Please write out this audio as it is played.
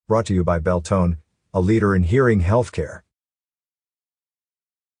Brought to you by Beltone, a leader in hearing healthcare.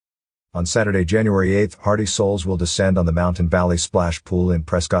 On Saturday, January 8th, Hardy Souls will descend on the Mountain Valley Splash Pool in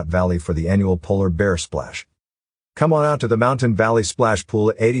Prescott Valley for the annual Polar Bear Splash. Come on out to the Mountain Valley Splash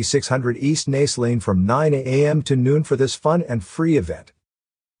Pool at 8600 East Nace Lane from 9 a.m. to noon for this fun and free event.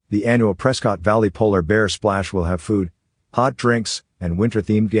 The annual Prescott Valley Polar Bear Splash will have food, hot drinks, and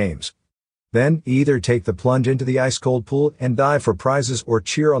winter-themed games. Then, either take the plunge into the ice-cold pool and dive for prizes or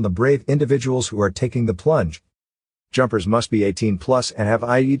cheer on the brave individuals who are taking the plunge. Jumpers must be 18 plus and have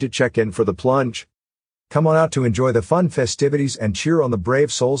ID to check in for the plunge. Come on out to enjoy the fun festivities and cheer on the brave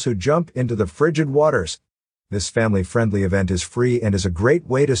souls who jump into the frigid waters. This family-friendly event is free and is a great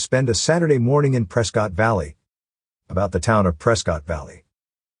way to spend a Saturday morning in Prescott Valley. About the town of Prescott Valley.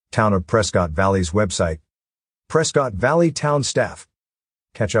 Town of Prescott Valley's website. Prescott Valley Town Staff.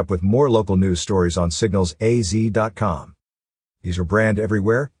 Catch up with more local news stories on signalsaz.com. Is your brand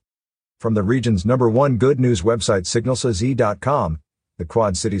everywhere? From the region's #1 good news website signalsaz.com, the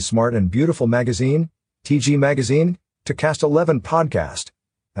Quad Cities Smart and Beautiful magazine, TG Magazine, to Cast 11 podcast,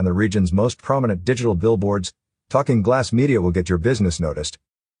 and the region's most prominent digital billboards, Talking Glass Media will get your business noticed.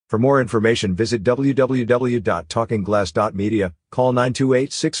 For more information, visit www.talkingglass.media, call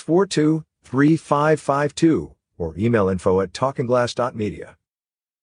 928-642-3552, or email info@talkingglass.media.